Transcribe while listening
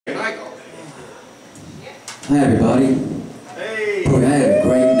Michael. Hi everybody. Hey. Boy, I had a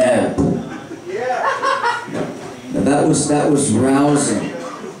great nap. Yeah. Now that was rousing.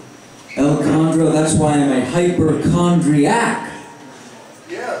 El Condro, that's why I'm a hypochondriac.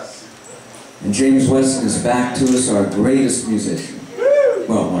 Yes. And James Weston is back to us, our greatest musician.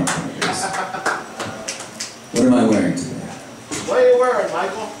 Well, one of the greatest. What am I wearing today? What are you wearing,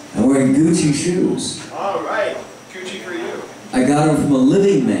 Michael? I'm wearing Gucci shoes. All right. Gucci for you. I got them from a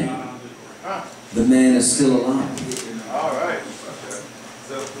living man. Huh. The man is still alive. All right.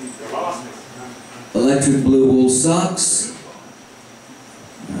 So, awesome. Electric blue wool socks.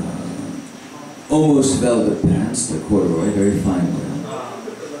 Almost velvet pants, the corduroy, very fine wear.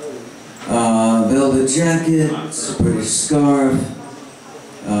 Velvet jacket, British scarf,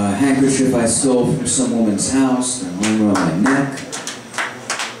 handkerchief I stole from some woman's house, and I'm wearing around my neck.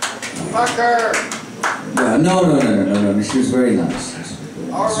 Fucker. No, she was very nice.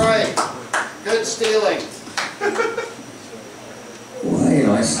 All right. Good stealing. Well, you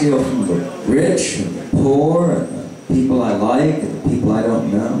know, I steal from the rich and the poor and the people I like and the people I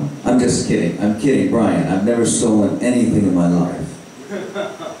don't know. I'm just kidding. I'm kidding, Brian. I've never stolen anything in my life.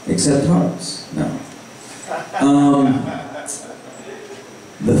 Except hearts. No.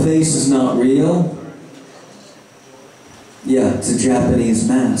 The face is not real. Yeah, it's a Japanese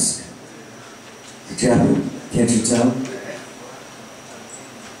mask. It's a Japanese. Can't you tell?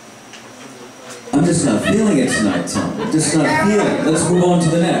 I'm just not feeling it tonight, Tom. I'm just not feeling it. Let's move on to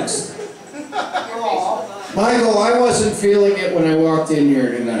the next. Michael, I wasn't feeling it when I walked in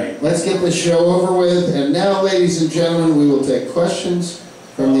here tonight. Let's get the show over with. And now, ladies and gentlemen, we will take questions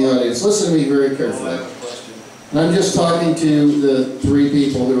from the audience. Listen to me very carefully. And I'm just talking to the three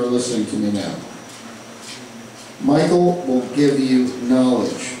people who are listening to me now. Michael will give you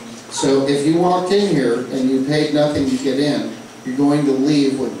knowledge. So if you walked in here and you paid nothing to get in, you're going to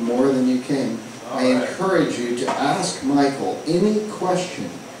leave with more than you came. I encourage you to ask Michael any question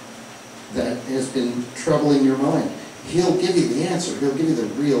that has been troubling your mind. He'll give you the answer. He'll give you the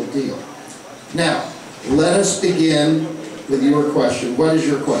real deal. Now, let us begin with your question. What is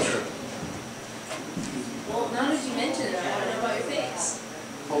your question? Well, now that you mentioned it, I want to know about your face.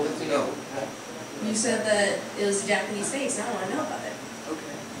 Hold it together. You said that it was a Japanese face. Now I want to know about it.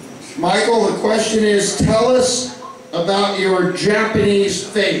 Michael, the question is, tell us about your Japanese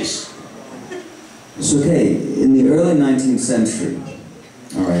face. It's okay. In the early 19th century,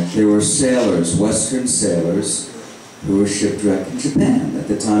 all right, there were sailors, Western sailors, who were shipwrecked in Japan. At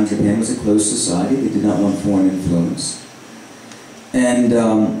the time, Japan was a closed society. They did not want foreign influence. And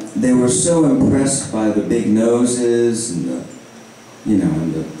they were so impressed by the big noses and the, you know,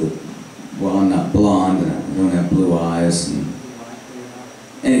 and the well, I'm not blonde and I don't have blue eyes. And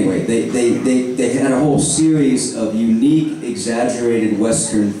anyway, they had a whole series of unique, exaggerated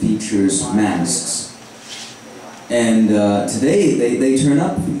Western features, masks. And today, they turn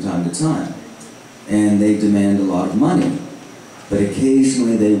up from time to time. And they demand a lot of money. But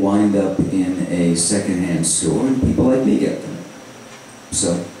occasionally they wind up in a secondhand store and people like me get them.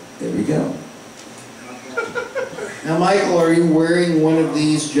 So, there we go. Now, Michael, are you wearing one of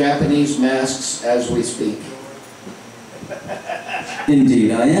these Japanese masks as we speak?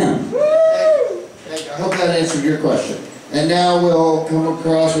 Indeed I am. I hope that answered your question. And now we'll come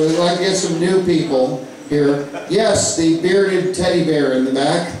across, we'd like to get some new people here. Yes, the bearded teddy bear in the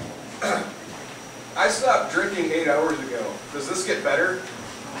back. I stopped drinking 8 hours ago. Does this get better?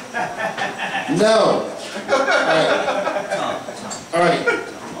 No. All right.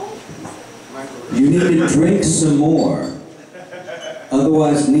 You need to drink some more.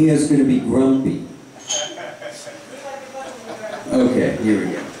 Otherwise, Nia's going to be grumpy. Okay, here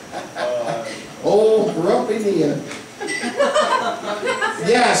we go. Oh, grumpy Nia.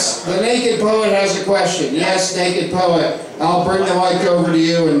 Yes, the Naked Poet has a question. Yes, Naked Poet. I'll bring the mic over to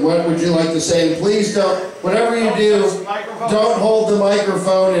you, and what would you like to say? And please don't, whatever you do, don't hold the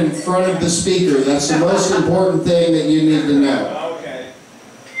microphone in front of the speaker. That's the most important thing that you need to know. Okay.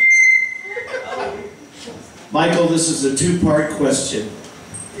 Michael, this is a two-part question.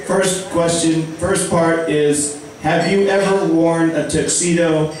 First part is, have you ever worn a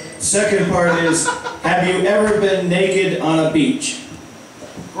tuxedo? Second part is, have you ever been naked on a beach?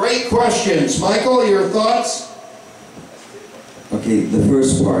 Great questions. Michael, your thoughts? Okay, the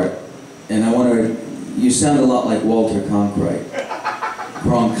first part, and I want to, you sound a lot like Walter Cronkite.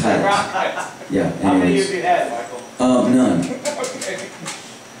 Yeah, anyways. How many have you had, Michael? None. Okay.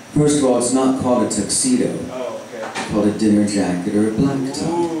 First of all, it's not called a tuxedo. Oh, okay. It's called a dinner jacket or a black tie.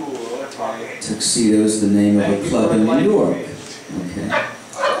 Ooh, okay. Tuxedo is the name of a club in New York. Okay.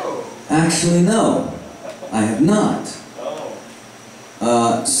 Oh. Actually, no, I have not.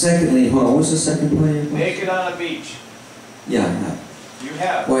 Oh. Secondly, hold on, what's the second part of your question? Naked on a beach. Yeah, I have. You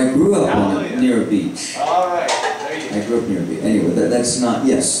have. Well, I grew up Hallelujah. near a beach. All right. There you I grew up near a beach. Anyway, that's not,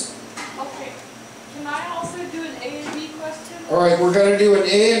 yes. Okay. Can I also do an A and B question? All right, we're going to do an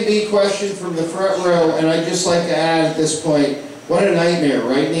A and B question from the front row, and I'd just like to add at this point, what a nightmare,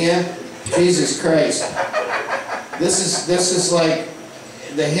 right, Nia? Jesus Christ. This is like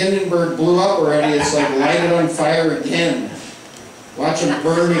the Hindenburg blew up already. It's like light it on fire again. Watch them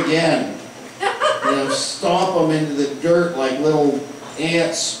burn again. You know, stomp them into the dirt like little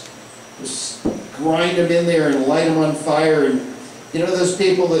ants. Just grind them in there and light them on fire. And you know those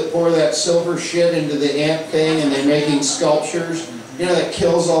people that pour that silver shit into the ant thing and they're making sculptures? You know that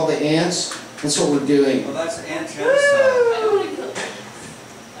kills all the ants? That's what we're doing. Well, that's ant genocide. I don't want to kill them.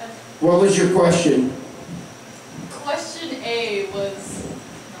 What was your question? Question A was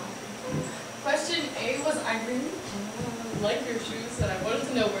I really like your shoes and I wanted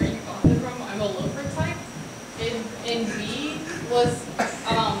to know where you got them from. I'm a loafer type. And B was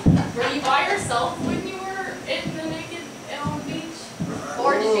were you by yourself when you were in the naked beach?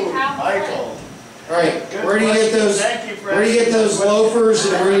 Or did you have a friend? Michael. All right, Good where do you get question. those? Thank you for Where do you get those loafers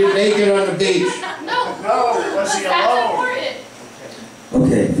and were you naked on the beach? No. No, was he That's alone? important.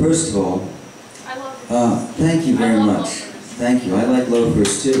 Okay, first of all, I love it. thank you very I love much. loafers. Thank you. I like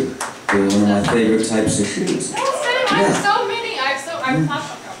loafers too. They're one of my favorite types of shoes. No, same. I have so many. I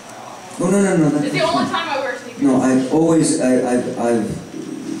have Oh, no. It's the only time I wear sneakers. No, I've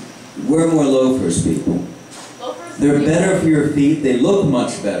wear more loafers, people. Loafers? They're better for your feet. They look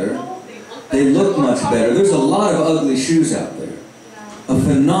much better. No, They look much better. There's a lot of ugly shoes out there. A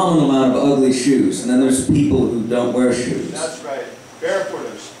phenomenal amount of ugly shoes. And then there's people who don't wear shoes. That's right.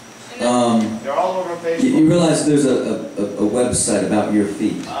 Barefooters. They're all over Facebook. You realize there's a website about your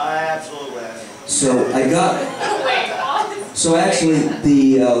feet. Absolutely. So I got... Wait, what? So actually,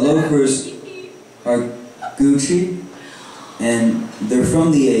 the loafers are Gucci, and they're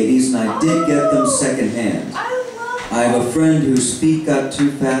from the 80s, and I did get them secondhand. I love I have a friend whose feet got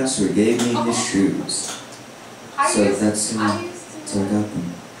too fat, so he gave me his shoes. So that's how I got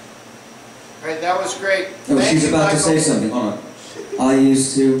them. All right, that was great. Oh, Thank she's you, about to Michael. say something. Hold on. I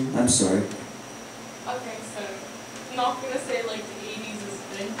used to. I'm sorry. Okay, so I'm not gonna say like the 80s is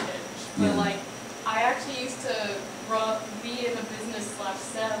vintage, but Yeah. like I actually used to be in a business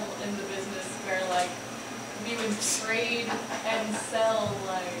 / sell in the business where like we would trade and sell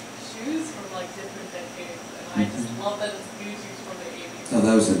like shoes from like different decades, and I just love that it's Gucci's from the 80s. Oh,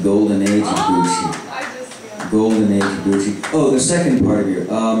 that was the golden age of Gucci. I just Golden age of Gucci. Oh, the second part of your...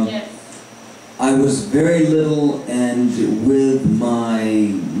 yes. I was very little and with my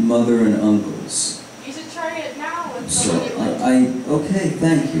mother and uncles. You should try it now with So, somebody like okay,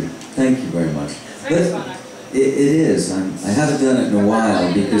 thank you. Thank you very much. It's very fun actually. It is. I haven't done it in a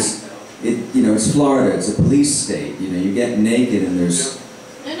while because it's Florida. It's a police state. You get naked and there's.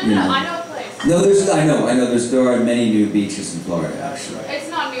 No, you know. I know a place. No, I know. There are many new beaches in Florida actually. It's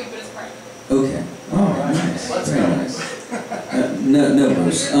not new, but it's private. Okay. All right. Nice. Let's Very go. nice. No,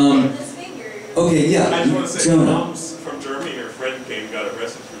 Bruce. Okay, I yeah. just want to say, Jonah. mom's from Germany. Her friend came and got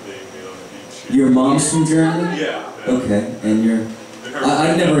arrested for being on the beach. Your mom's from Germany? Yeah. Okay, and you're. And her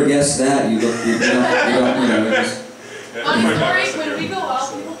I'd friend- never guessed that. You don't, just. Yeah, Funny her friend got story, arrested when here. we go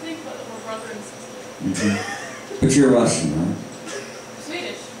out, people think that we're brother and sister. But you're Russian, right?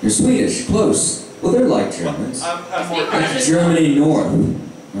 Swedish. You're Swedish, close. Well, they're like Germans. I'm more Speak Like Russian. Germany North,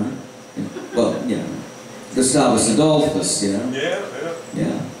 right? Well, Gustavus Adolphus, Yeah.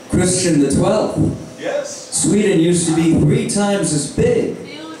 Yeah. Christian the 12th. Yes. Sweden used to be 3 times as big.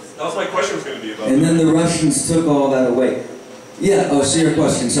 That was my question was going to be about. And then the Russians took all that away. Yeah, oh, so your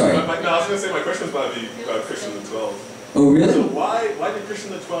question, sorry. No, I was going to say my question was about Christian the 12th. Oh, So really? why did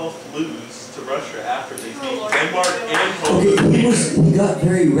Christian the 12th lose to Russia after they beat Lord. Denmark and Poland? Okay, he got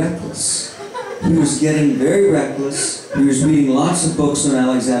very reckless. He was getting very reckless. He was reading lots of books on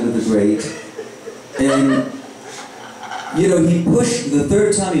Alexander the Great. And, he pushed, the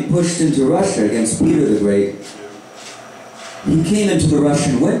third time he pushed into Russia against Peter the Great, he came into the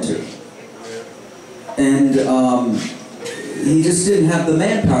Russian winter. And he just didn't have the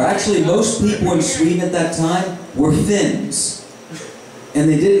manpower. Actually, most people in Sweden at that time were Finns. And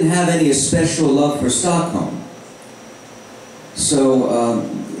they didn't have any special love for Stockholm. So,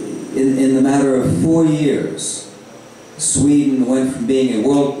 in the matter of 4 years, Sweden went from being a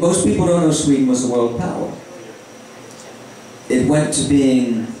world... Most people don't know Sweden was a world power. It went to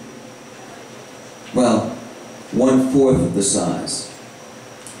being, well, 1/4 of the size.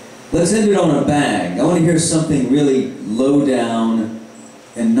 Let's end it on a bang. I want to hear something really low down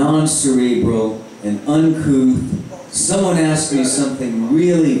and non-cerebral and uncouth someone asked me something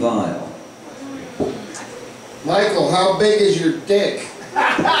really vile. Michael, how big is your dick?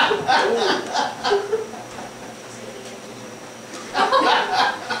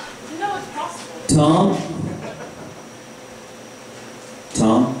 No, it's possible.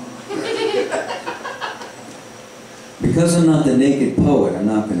 Tom? Because I'm not the naked poet, I'm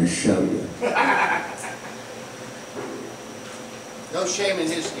not going to show you. No shame in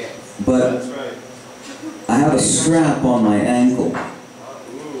his game. But That's right. I have a strap on my ankle,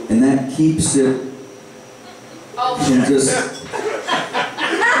 and that keeps it from just...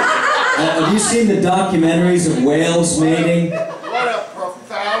 have you seen the documentaries of whales mating? What a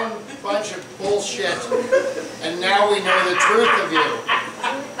profound bunch of bullshit. And now we know the truth of you.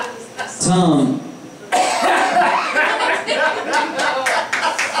 Tom,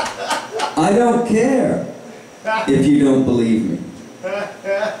 I don't care if you don't believe me.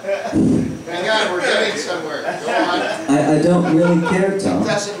 Hang on, we're getting somewhere. Go on. I don't really care, Tom. It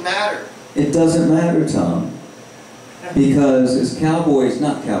doesn't matter. It doesn't matter, Tom. Because as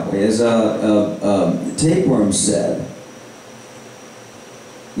Tapeworm said,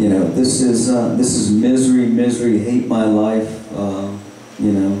 you know, this is misery, hate my life,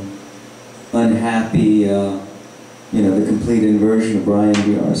 you know, unhappy, you know, the complete inversion of Brian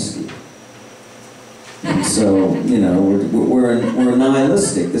Bjarski. And so, you know, we're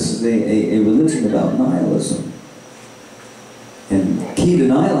nihilistic. This is a religion about nihilism. And key to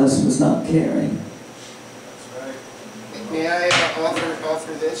nihilism is not caring. May I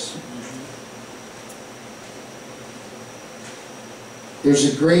offer this?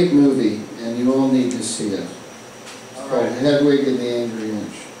 There's a great movie, and you all need to see it. It's called Hedwig and the Angry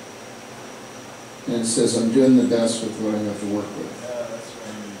Inch. And it says, I'm doing the best with what I have to work with. Yeah, that's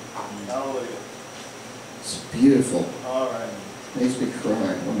right. Hallelujah. It's beautiful. All right. Makes me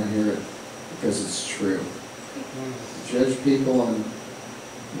cry when I hear it, because it's true. Judge people on,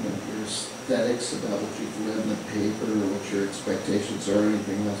 you know, your aesthetics about what you've read in the paper or what your expectations are or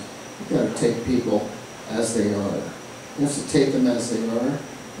anything else. You've got to take people as they are. You have to take them as they are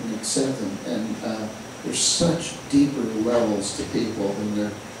and accept them. And there's such deeper levels to people than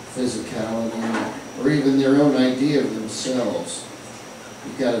their physicality or even their own idea of themselves.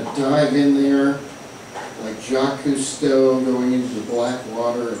 You've got to dive in there like Jacques Cousteau going into the black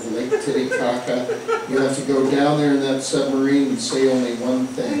water of Lake Titicaca. You have to go down there in that submarine and say only one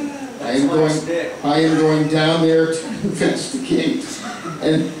thing. I am going down there to investigate,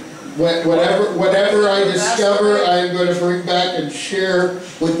 and whatever I discover, I am going to bring back and share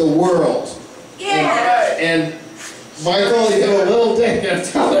with the world. Yeah. And Michael, you have a little dick. And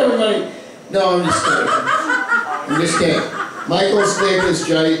tell everybody. No, I'm just kidding. I'm just kidding. Michael's dick is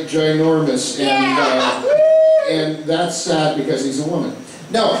ginormous, and that's sad because he's a woman.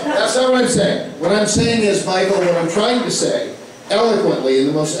 No, that's not what I'm saying. What I'm saying is, Michael, what I'm trying to say, eloquently, in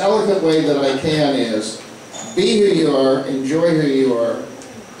the most eloquent way that I can, is be who you are, enjoy who you are,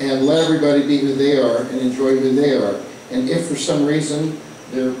 and let everybody be who they are and enjoy who they are. And if for some reason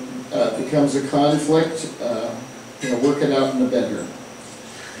there becomes a conflict, you know, work it out in the bedroom.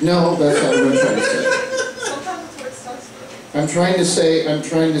 No, that's not what I'm trying to say. I'm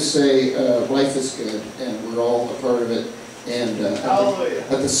trying to say life is good, and we're all a part of it. And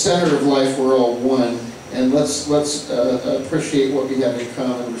at the center of life, we're all one. And let's appreciate what we have in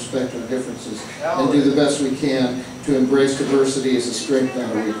common, respect our differences, and do the best we can to embrace diversity as a strength,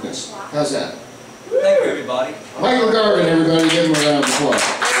 not a weakness. How's that? Thank you, everybody. Michael Garvin, everybody, give him a round of applause.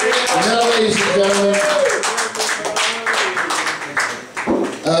 And now, ladies and gentlemen,